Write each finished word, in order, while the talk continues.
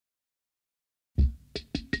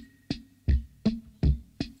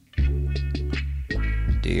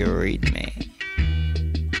Do you read me?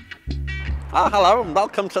 Hello and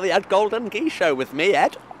welcome to the Ed Goldengee show with me,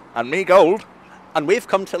 Ed. And me, Gold. And we've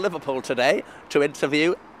come to Liverpool today to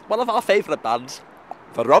interview one of our favourite bands,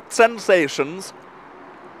 The rock sensations.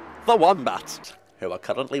 the Wombats, who are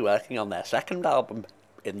currently working on their second album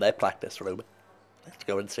in their practice room. Let's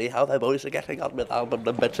go and see how their boys are getting on with album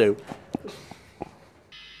number 2. Were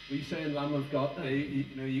you saying Lamb of God?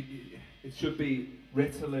 It should be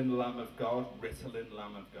Ritalin, Lamb of God, Ritalin,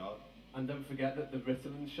 Lamb of God. And don't forget that the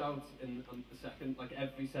Ritalin shout on the second, like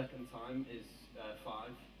every second time is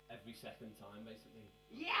 5. Every second time, basically.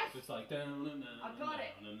 Yes! So it's like... I got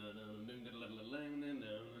it!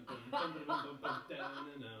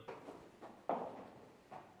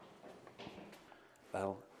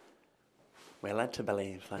 Well, we're led to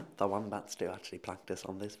believe that the Wombats do actually practice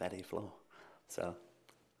on this very floor. So,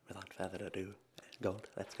 without further ado, Gold,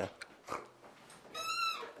 let's go.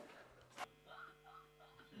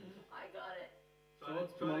 I got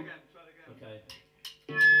it. Try it again. Okay.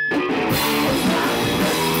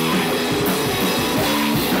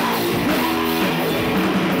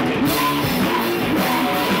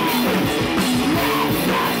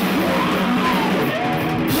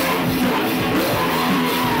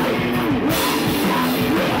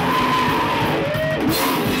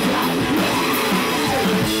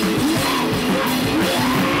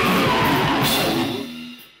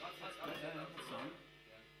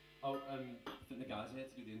 I think the guys are here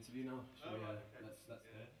to do the interview now. Let's do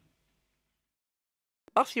it.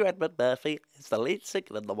 Matthew Edmund Murphy is the lead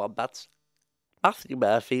singer in the Wombats. Matthew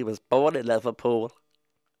Murphy was born in Liverpool,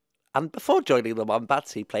 and before joining the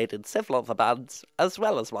Wombats he played in several other bands, as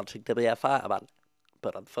well as wanting to be a fireman.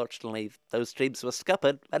 But unfortunately, those dreams were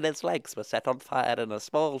scuppered when his legs were set on fire in a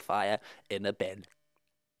small fire in a bin.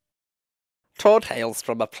 Tord hails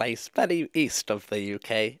from a place very east of the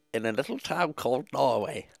UK, in a little town called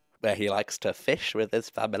Norway, where he likes to fish with his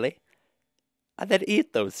family, and then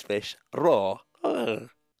eat those fish raw.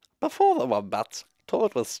 Before the Wombats,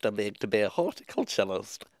 Tord was studying to be a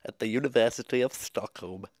horticulturalist at the University of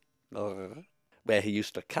Stockholm, where he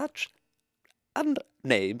used to catch and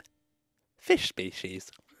name fish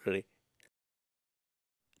species.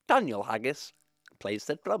 Daniel Haggis plays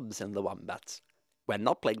the drums in the Wombats. When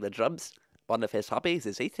not playing the drums, one of his hobbies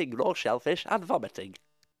is eating raw shellfish and vomiting.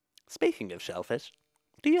 Speaking of shellfish,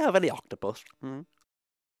 do you have any octopus?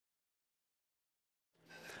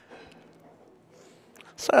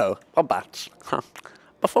 So, Wombats,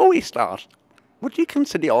 before we start, would you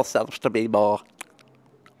consider yourselves to be more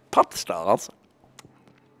pop stars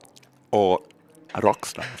or rock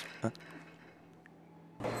stars?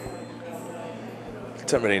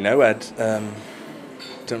 Don't really know, Ed.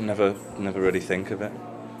 Never really think of it.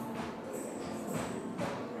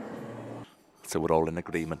 So we're all in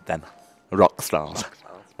agreement then. Rock stars.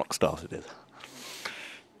 Rock stars it is.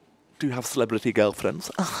 Do you have celebrity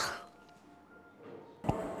girlfriends?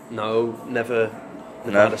 No, never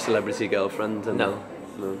had a celebrity girlfriend. And No.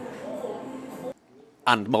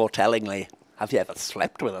 And more tellingly, have you ever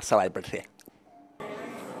slept with a celebrity?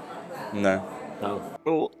 No. No.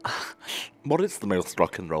 Well, what is the most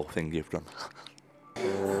rock and roll thing you've done?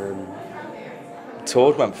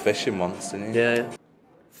 Tord went fishing once, didn't he? Yeah.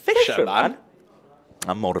 Fisherman?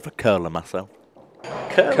 I'm more of a curler myself.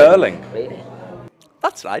 Curling? Really?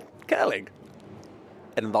 That's right, curling.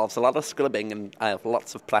 It involves a lot of scrubbing, and I have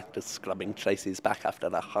lots of practice scrubbing Tracy's back after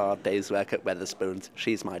a hard day's work at Wetherspoons.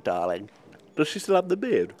 She's my darling. Does she still have the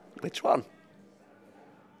beard? Which one?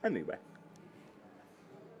 Anyway.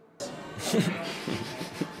 And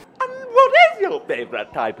what is your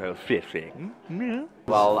favourite type of fishing?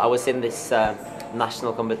 Well, I was in this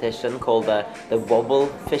national competition called the Wobble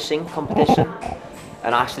Fishing Competition,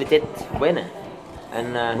 and I actually did win it.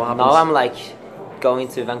 And now I'm like going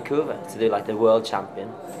to Vancouver to do like the world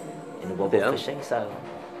champion in wobble fishing. So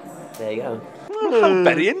there you go.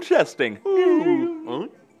 Very interesting.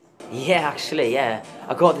 Yeah, actually, yeah.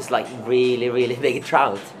 I got this like really, really big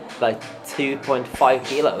trout, like 2.5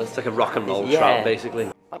 kilos. It's like a rock and roll Yeah. trout,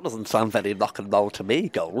 basically. That doesn't sound very rock and roll to me,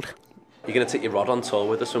 Gold. You're going to take your rod on tour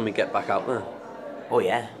with us when we get back out there? Oh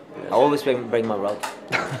yeah. I always bring my rod.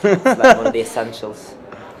 It's like one of the essentials.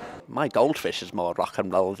 My goldfish is more rock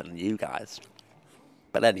and roll than you guys.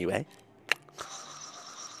 But anyway.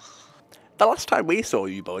 The last time we saw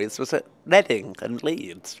you boys was at Reading and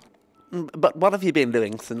Leeds. But what have you been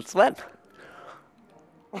doing since then?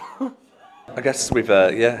 I guess we've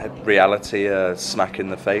had reality smack in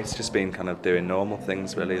the face, just been kind of doing normal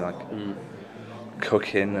things really, like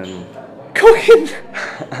cooking and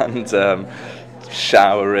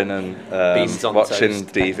showering and Beans on watching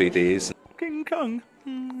toast. DVDs. King Kong.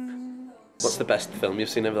 What's the best film you've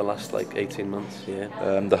seen over the last like 18 months? Yeah.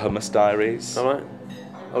 The Hummus Diaries. All right.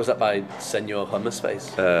 Oh, was that by Senor Hummus Face?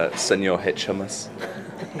 Senor Hitch Hummus.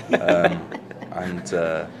 And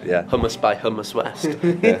yeah. Hummus by Hummus West.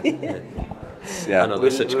 Yeah. I know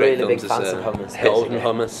there's such We're great really big films fans as of hummus, Golden basically.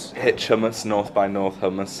 Hummus. Hitch Hummus, North by North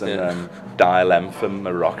Hummus, and Yeah. Dial Empham,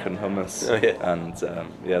 Moroccan Hummus, Oh, yeah. and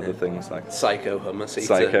the things like Psycho Hummus Eater.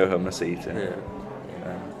 Psycho Hummus Eating, Yeah.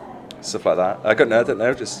 stuff like that. I don't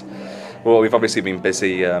know. Just we've obviously been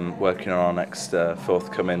busy working on our next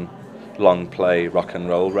forthcoming long play rock and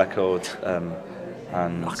roll record,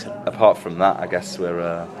 and apart from that, I guess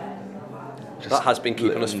we're. That has been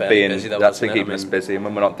keeping us fairly busy, though. That's been hasn't it? keeping us busy, and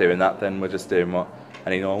when we're not doing that, then we're just doing what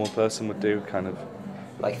any normal person would do, kind of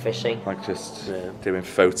Like fishing. like just Yeah. doing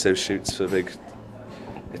photo shoots for big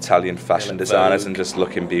Italian fashion like designers Vogue. and just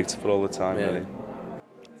looking beautiful all the time. Yeah. Really.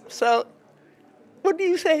 So, would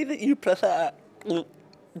you say that you prefer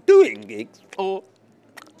doing gigs or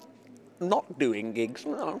not doing gigs?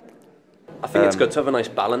 No. I think it's good to have a nice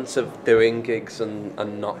balance of doing gigs and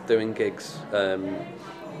not doing gigs,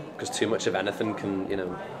 because too much of anything can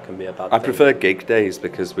be a bad I thing. prefer gig days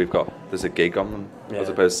because there's a gig on them as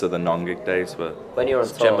Yeah. opposed to the non-gig days where When you're on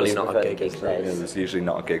It's tour, generally you not a prefer the gig, gig is it? days. there's usually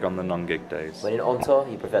not a gig on the non-gig days. When you're on tour,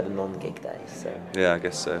 you prefer the non-gig days. So Yeah, I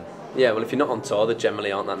guess so. Yeah, well, if you're not on tour, there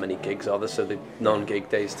generally aren't that many gigs, are there? So the non-gig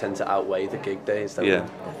days tend to outweigh the gig days. Don't Yeah.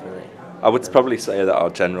 definitely. I would probably say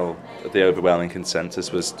that the overwhelming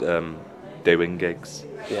consensus was doing gigs.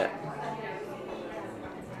 they? Yeah.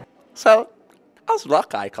 So, as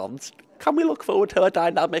rock icons, can we look forward to a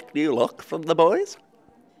dynamic new look from the boys?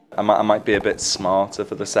 I might be a bit smarter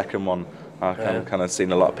for the second one. I've kind of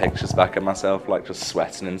seen a lot of pictures back of myself, like just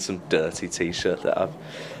sweating in some dirty t-shirt that I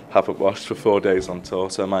haven't washed for 4 days on tour.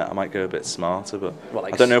 So I might go a bit smarter, but What,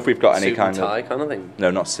 like I don't know if we've got any suit kind and tie of kind of thing.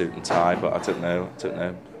 no, not suit and tie, but I don't know.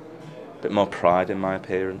 A bit more pride in my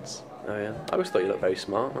appearance. Oh yeah, I always thought you looked very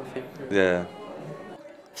smart, Matthew. Yeah,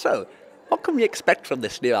 So, what can we expect from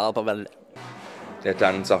this new album? And yeah.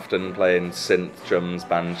 Dan's often playing synth, drums,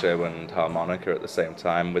 banjo, and harmonica at the same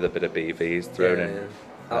time with a bit of BVs thrown in.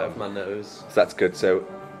 Out of my nose. So that's good. So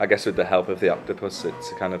I guess with the help of the octopus,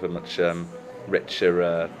 it's kind of a much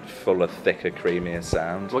richer, fuller, thicker, creamier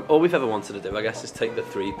sound. All we've ever wanted to do, I guess, is take the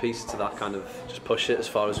three-piece to that kind of, just push it as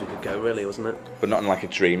far as we could go, really, wasn't it? But not in like a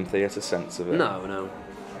Dream Theatre sense of it. No.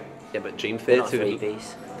 Yeah, but Dream They're not Theatre...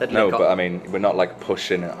 three-piece. No, but I mean, we're not like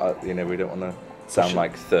pushing it. We don't want to sound Pushing.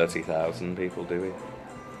 like 30,000 people, do we?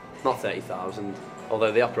 Not 30,000.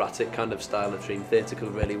 Although the operatic kind of style of Dream Theatre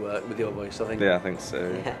could really work with your voice, I think. Yeah, I think so.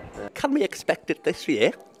 Yeah. can we expect it this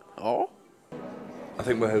year? Or I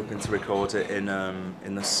think we're hoping to record it in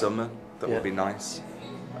the summer. That Yeah. would be nice,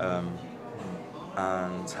 and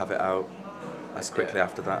have it out as quickly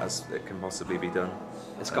after that as it can possibly be done.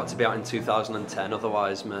 It's got to be out in 2010,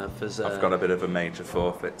 otherwise Murph is... I've got a bit of a major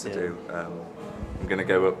forfeit to yeah. do. I'm going to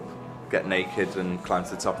go up, get naked, and climb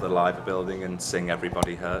to the top of the Liver building and sing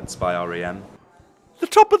 "Everybody Hurts" by REM. the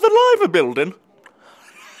top of the Liver building?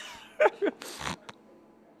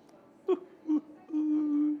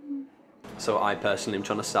 So I personally am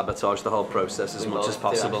trying to sabotage the whole process as We much both as do,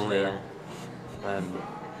 possible. actually, yeah.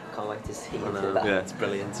 Can't wait to see you I know. do that. Yeah. It's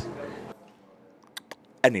brilliant.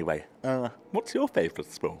 Anyway, what's your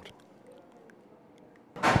favourite sport?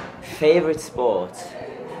 Favourite sport?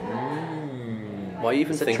 Why are you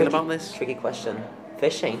even It's a thinking tricky- about this? Tricky question.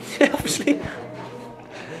 Fishing. Obviously.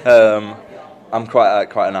 I'm quite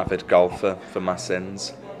an avid golfer for my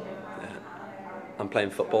sins. I'm playing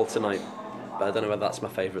football tonight, but I don't know whether that's my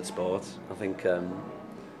favourite sport. I think I've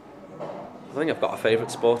got a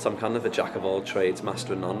favourite sport. I'm kind of a jack of all trades,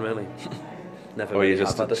 master of none, really. Never Or really you're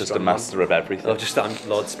have had just a strong master one. of everything. Oh, just I'm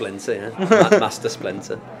Lord Splinter, yeah. Master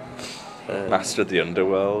Splinter. Master of the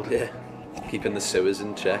underworld. Yeah. Keeping the sewers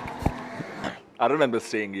in check. I remember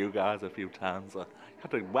seeing you guys a few times. You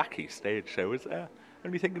had a wacky stage show, is there? Are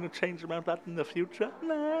you thinking of changing around that in the future?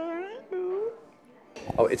 No.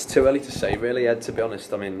 Oh, it's too early to say, really, Ed, to be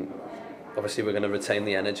honest. I mean, obviously we're going to retain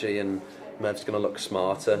the energy and Merv's going to look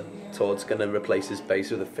smarter. Todd's going to replace his bass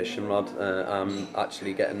with a fishing rod. I'm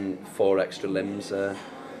actually getting 4 extra limbs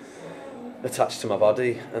attached to my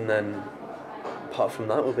body, and then apart from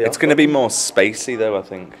that, we'll be It's off. going to be more spacey, though, I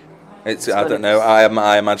think. I gonna don't know. I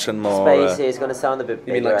imagine more. Spacey is going to sound a bit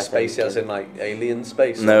bigger. You mean like I think, spacey as in like alien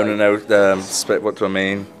space? or No, like- no. What do I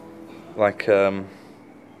mean? Like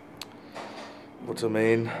what do I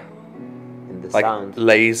mean? in the Like sound.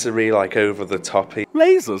 lasery, like over the toppy.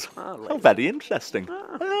 Lasers. Oh, very interesting.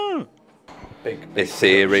 Oh. Big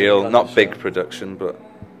Ethereal, production not kind big of show. production, but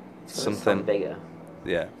It's gonna sound something. bigger.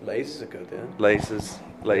 Yeah, Lasers are good, yeah.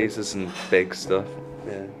 lasers and big stuff.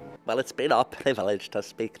 Yeah. Well, it's been our privilege to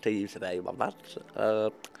speak to you today, Wombats.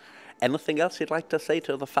 Anything else you'd like to say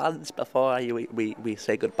to the fans before we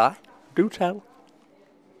say goodbye? Do tell.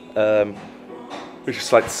 We'd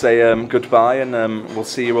just like to say goodbye, and we'll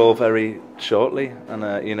see you all very shortly.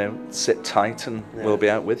 And you know, sit tight, and we'll be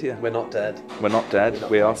out with you. We're not dead. We're not dead.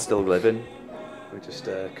 We are still living. We're just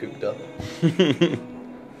cooped up.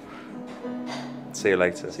 See you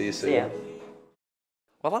later. See you soon. See ya.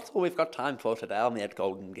 Well, that's all we've got time for today on the Ed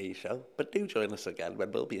Goldengee Show, but do join us again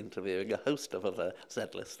when we'll be interviewing a host of other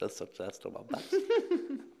Z-listers such as the Wombats.